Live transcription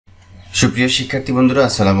সুপ্রিয় শিক্ষার্থী বন্ধুরা,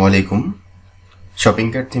 আসসালামু আলাইকুম। শপিং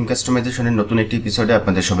কার্ট থিম কাস্টমাইজেশনের নতুন একটি এপিসোডে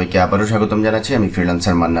আপনাদের সবাইকে আবারও স্বাগতম জানাচ্ছি। আমি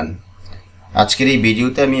ফ্রিল্যান্সার মান্নান। আজকের এই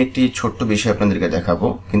ভিডিওতে আমি একটি ছোট্ট বিষয় আপনাদেরকে দেখাবো,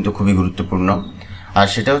 কিন্তু খুবই গুরুত্বপূর্ণ। আর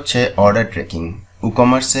সেটা হচ্ছে অর্ডার ট্র্যাকিং।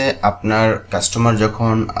 WooCommerce-এ আপনার কাস্টমার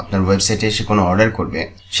যখন আপনার ওয়েবসাইটে এসে কোনো অর্ডার করবে,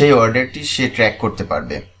 সেই অর্ডারটি সে ট্র্যাক করতে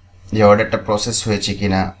পারবে যে অর্ডারটা প্রসেস হয়েছে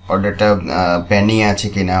কিনা, অর্ডারটা পেন্ডিং আছে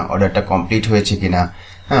কিনা, অর্ডারটা কমপ্লিট হয়েছে কিনা।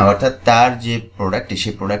 হ্যাঁ, অর্থাৎ তার যে প্রোডাক্টটি,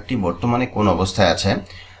 সেই প্রোডাক্টটি বর্তমানে কোন অবস্থায় আছে,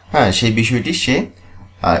 হ্যাঁ, সেই বিষয়টি সে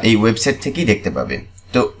এই ওয়েবসাইট থেকেই দেখতে পাবে।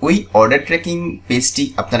 তো ওই অর্ডার ট্র্যাকিং পেজটি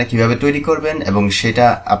আপনারা কিভাবে তৈরি করবেন এবং সেটা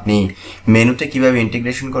আপনি মেনুতে কিভাবে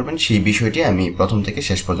ইন্টিগ্রেশন করবেন, সেই বিষয়টি আমি প্রথম থেকে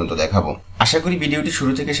শেষ পর্যন্ত দেখাবো। আশা করি ভিডিওটি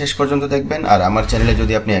শুরু থেকে শেষ পর্যন্ত দেখবেন। আর আমার চ্যানেলে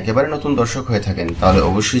যদি আপনি একেবারে নতুন দর্শক হয়ে থাকেন, তাহলে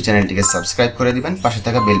অবশ্যই চ্যানেলটিকে সাবস্ক্রাইব করে দিবেন, পাশে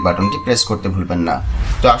থাকা বেল বাটনটি প্রেস করতে ভুলবেন না।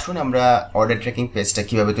 তো আসুন আমরা অর্ডার ট্র্যাকিং পেজটা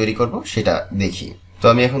কিভাবে তৈরি করব সেটা দেখি। তো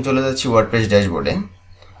আমি এখন চলে যাচ্ছি ওয়ার্ডপ্রেস ড্যাশবোর্ডে।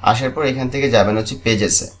 আসার পর এখান থেকে যাবেন হচ্ছে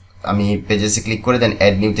পেজেসে। আমি পেজেসে ক্লিক করে দেন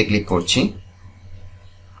অ্যাড নিউতে ক্লিক করছি।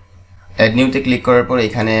 অ্যাড নিউতে ক্লিক করার পর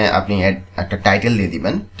এখানে আপনি একটা টাইটেল দিয়ে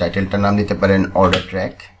দিবেন। টাইটেলটার নাম দিতে পারেন অর্ডার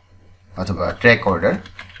ট্র্যাক অথবা ট্র্যাক অর্ডার।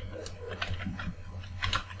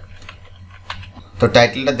 তো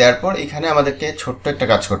টাইটেলটা দেওয়ার পর এখানে আমাদেরকে ছোট্ট একটা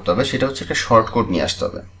কাজ করতে হবে, সেটা হচ্ছে একটা শর্টকট নিয়ে আসতে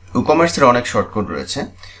হবে। WooCommerce-এর অনেক শর্টকট রয়েছে,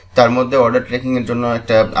 তার মধ্যে অর্ডার ট্র্যাকিং এর জন্য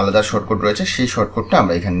একটা আলাদা শর্টকট রয়েছে। সেই শর্টকটটা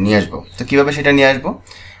আমরা এখানে নিয়ে আসবো। তো কিভাবে সেটা নিয়ে আসবো?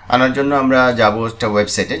 আনার জন্য আমরা যাবো একটা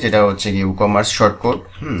ওয়েবসাইটে, যেটা হচ্ছে কি WooCommerce শর্টকট।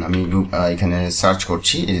 আমি এখানে সার্চ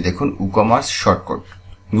করছি, এই যে দেখুন WooCommerce শর্টকট।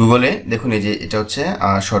 গুগলে দেখুন এই যে এটা হচ্ছে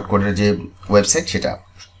শর্টকটের যে ওয়েবসাইট, সেটা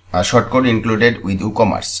শর্টকট ইনক্লুডেড উইথ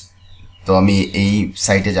WooCommerce। তো আমি এই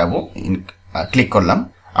সাইটে যাব, ক্লিক করলাম।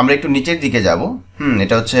 আমরা একটু নিচের দিকে যাব।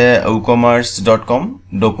 এটা হচ্ছে woocommerce.com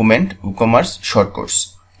ডকুমেন্ট WooCommerce শর্টকটস।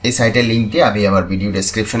 এই সাইটের লিঙ্কটি আমি আমার ভিডিও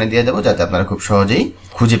ডেসক্রিপশনে দিয়ে দেবো, যাতে আপনারা খুব সহজেই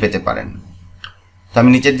খুঁজে পেতে পারেন। তো আমি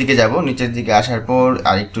নিচের দিকে যাব। নিচের দিকে আসার পর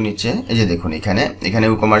আর একটু নিচে এই যে দেখুন এখানে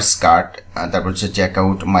WooCommerce কার্ট, তারপর হচ্ছে চেক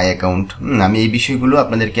আউট, মাই অ্যাকাউন্ট। আমি এই বিষয়গুলো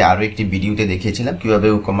আপনাদেরকে আরও একটি ভিডিওতে দেখিয়েছিলাম, কিভাবে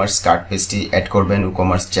WooCommerce কার্ট পেজটি অ্যাড করবেন,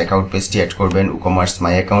 WooCommerce চেক আউট পেজটি অ্যাড করবেন, WooCommerce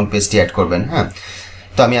মাই অ্যাকাউন্ট পেজটি অ্যাড করবেন। হ্যাঁ,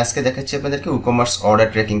 তো আমি আজকে দেখাচ্ছি আপনাদেরকে WooCommerce অর্ডার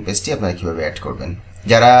ট্র্যাকিং পেজটি আপনারা কিভাবে অ্যাড করবেন।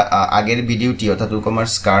 যারা আগের ভিডিওটি অর্থাৎ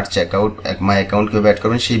WooCommerce cart, check out, my account কিভাবে অ্যাড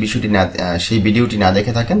করবেন সেই ভিডিওটি না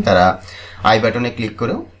দেখে থাকেন, তারা আই বাটনে ক্লিক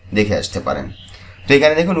করেও দেখে আসতে পারেন। তো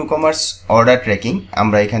এখানে দেখুন WooCommerce অর্ডার ট্র্যাকিং,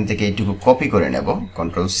 আমরা এখান থেকে এইটুকু কপি করে নেব।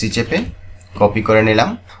 Ctrl+C চেপে কপি করে নিলাম,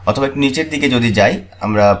 অথবা একটু নিচের দিকে যদি যাই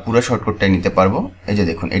আমরা পুরো শর্টকটটাই নিতে পারবো। এই যে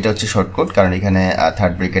দেখুন এটা হচ্ছে শর্টকট, কারণ এখানে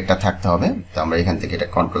থার্ড ব্রেকেটটা থাকতে হবে। তো আমরা এখান থেকে এটা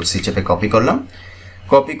Ctrl+C চেপে কপি করলাম।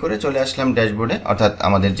 কপি করে চলে আসলাম ড্যাশবোর্ডে, অর্থাৎ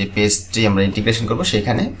আমাদের যে পেজটি আমরা ইন্টিগ্রেশন করব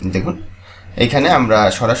সেখানে। দেখুন এখানে আমরা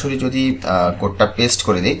সরাসরি যদি কোডটা পেস্ট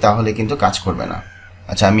করে দিই তাহলে কিন্তু কাজ করবে না।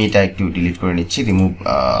 আচ্ছা, আমি এটা একটু ডিলিট করে নিচ্ছি, রিমুভ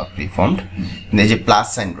প্রিফন্ট। এই যে প্লাস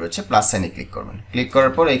সাইন রয়েছে, প্লাস সাইনে ক্লিক করবেন। ক্লিক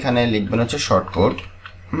করার পর এখানে লিখবেন হচ্ছে শর্টকট।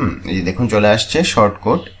 এই যে দেখুন চলে আসছে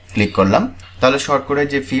শর্টকট। ক্লিক করলাম, তাহলে শর্টকটের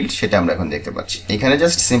যে ফিল্ড সেটা আমরা এখন দেখতে পাচ্ছি। এখানে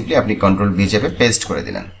জাস্ট সিম্পলি আপনি Ctrl+V চেপে পেস্ট করে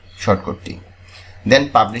দিলেন শর্টকটটি। দেন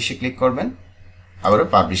পাবলিশে ক্লিক করবেন। আবারও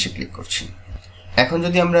পাবলিশে ক্লিক করছি। এখন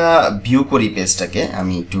যদি আমরা ভিউ করি পেজটাকে,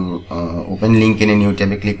 আমি একটু ওপেন লিঙ্ক এনে নিউ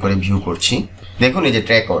ট্যাবে ক্লিক করে ভিউ করছি। দেখুন এই যে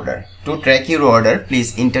track order. Two track your order please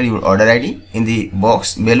enter your order ID in the box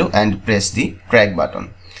below and press the track button.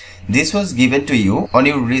 This was given to you on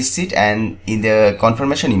your receipt and in the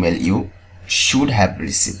confirmation email you should have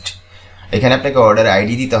received. এখানে আপনাকে order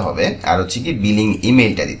ID দিতে হবে, আর হচ্ছে কি billing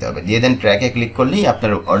ইমেইলটা দিতে হবে। দিয়ে দেন ট্র্যাকে ক্লিক করলেই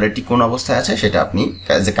আপনার অর্ডারটি কোন অবস্থায় আছে সেটা আপনি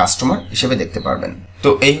অ্যাজ এ কাস্টমার হিসেবে দেখতে পারবেন। তো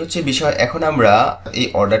এই হচ্ছে বিষয়। এখন আমরা এই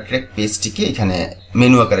অর্ডার ট্র্যাক পেজটিকে এখানে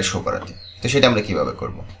মেনু আকারে শো করাতে, তো সেটা আমরা কিভাবে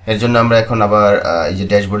করব? এর জন্য আমরা এখন আবার এই যে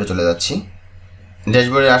ড্যাশবোর্ডে চলে যাচ্ছি।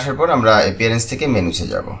 ড্যাশবোর্ডে আসার পর আমরা অ্যাপিয়ারেন্স থেকে মেনুতে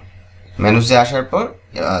যাব। মেনুতে আসার পর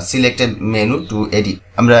সিলেক্ট এ মেনু টু এডিট,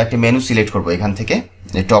 আমরা একটা মেনু সিলেক্ট করব এখান থেকে।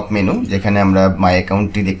 টপ মেনু, যেখানে আমরা মাই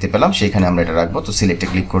অ্যাকাউন্টটি দেখতে পেলাম সেখানে আমরা এটা রাখবো। তো সিলেক্টে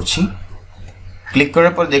ক্লিক করছি। ক্লিক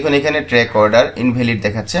করার পর দেখুন এখানে ট্র্যাক অর্ডার ইনভ্যালিড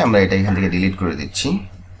দেখাচ্ছে, আমরা এটা এখান থেকে ডিলিট করে দিচ্ছি,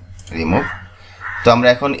 রিমুভ। তো আমরা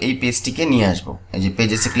এখন এই পেজটিকে নিয়ে আসবো। এই যে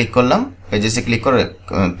পেজেসে ক্লিক করলাম। পেজেসে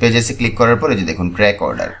ক্লিক করার পর এই যে দেখুন ট্র্যাক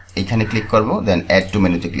অর্ডার, এখানে ক্লিক করব। দেন অ্যাড টু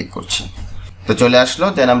মেনুতে ক্লিক করছি। তো চলে আসলো।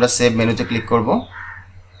 দেন আমরা সেভ মেনুতে ক্লিক করব।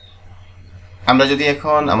 আমরা যদি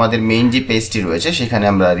এখন আমাদের মেইন যে পেজটি রয়েছে সেখানে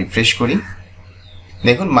আমরা রিফ্রেশ করি,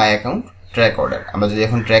 দেখুন মাই অ্যাকাউন্ট ট্র্যাক অর্ডার। আমরা যদি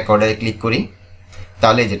এখন ট্র্যাক অর্ডারে ক্লিক করি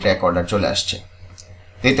তাহলে এই যে ট্র্যাক অর্ডার চলে আসছে।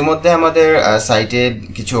 তো ইতিমধ্যে আমাদের সাইটে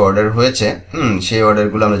কিছু অর্ডার হয়েছে। সেই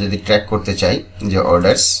অর্ডারগুলো আমরা যদি ট্র্যাক করতে চাই, যে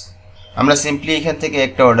অর্ডারস, আমরা সিম্পলি এখান থেকে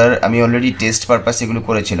একটা অর্ডার, আমি অলরেডি টেস্ট পারপাস এগুলো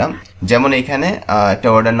করেছিলাম। যেমন এখানে একটা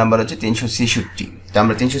অর্ডার নাম্বার হচ্ছে 366। তো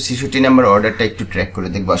আমরা 366 নাম্বার অর্ডারটা একটু ট্র্যাক করে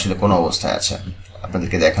দেখবো আসলে কোন অবস্থায় আছে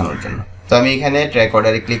আপনাদেরকে দেখানোর জন্য। তো আমি এখানে ট্র্যাক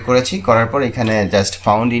অর্ডারে ক্লিক করেছি, করার পর এখানে just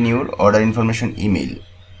found in your order information email.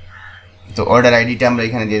 তো অর্ডার আইডিটা আমরা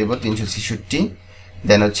এখানে দিয়ে দেবো 366,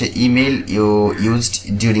 দেন হচ্ছে email you used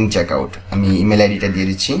during checkout, আমি ইমেল আইডিটা দিয়ে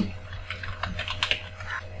দিচ্ছি,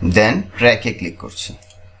 দেন ট্র্যাকে ক্লিক করছি।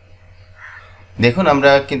 দেখুন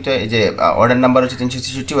আমরা কিন্তু এই যে অর্ডার নাম্বার হচ্ছে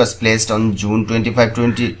 366 was placed on June 25,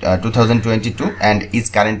 2022 and is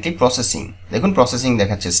currently processing. দেখুন প্রসেসিং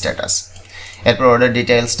দেখাচ্ছে স্ট্যাটাস। এরপর অর্ডার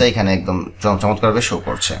ডিটেইলসটা এখানে একদম চমৎকারভাবে শো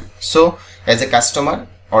করছে। So as a customer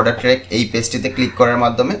order track এই পেজটিতে ক্লিক করার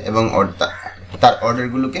মাধ্যমে এবং তার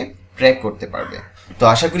অর্ডারগুলোকে ট্র্যাক করতে পারবে। তো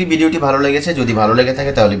আশা করি ভিডিওটি ভালো লেগেছে। যদি ভালো লেগে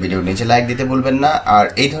থাকে তাহলে ভিডিওর নিচে লাইক দিতে ভুলবেন না, আর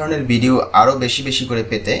এই ধরনের ভিডিও আরও বেশি করে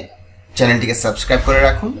পেতে চ্যানেলটিকে সাবস্ক্রাইব করে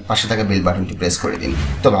রাখুন, পাশে থাকা বেল বাটনটি প্রেস করে দিন।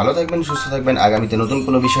 তো ভালো থাকবেন, সুস্থ থাকবেন, আগামীতে নতুন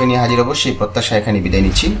কোনো বিষয় নিয়ে হাজির হব সেই প্রত্যাশা এখানে বিদায়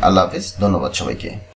নিচ্ছি। আল্লাহ হাফেজ, ধন্যবাদ সবাইকে।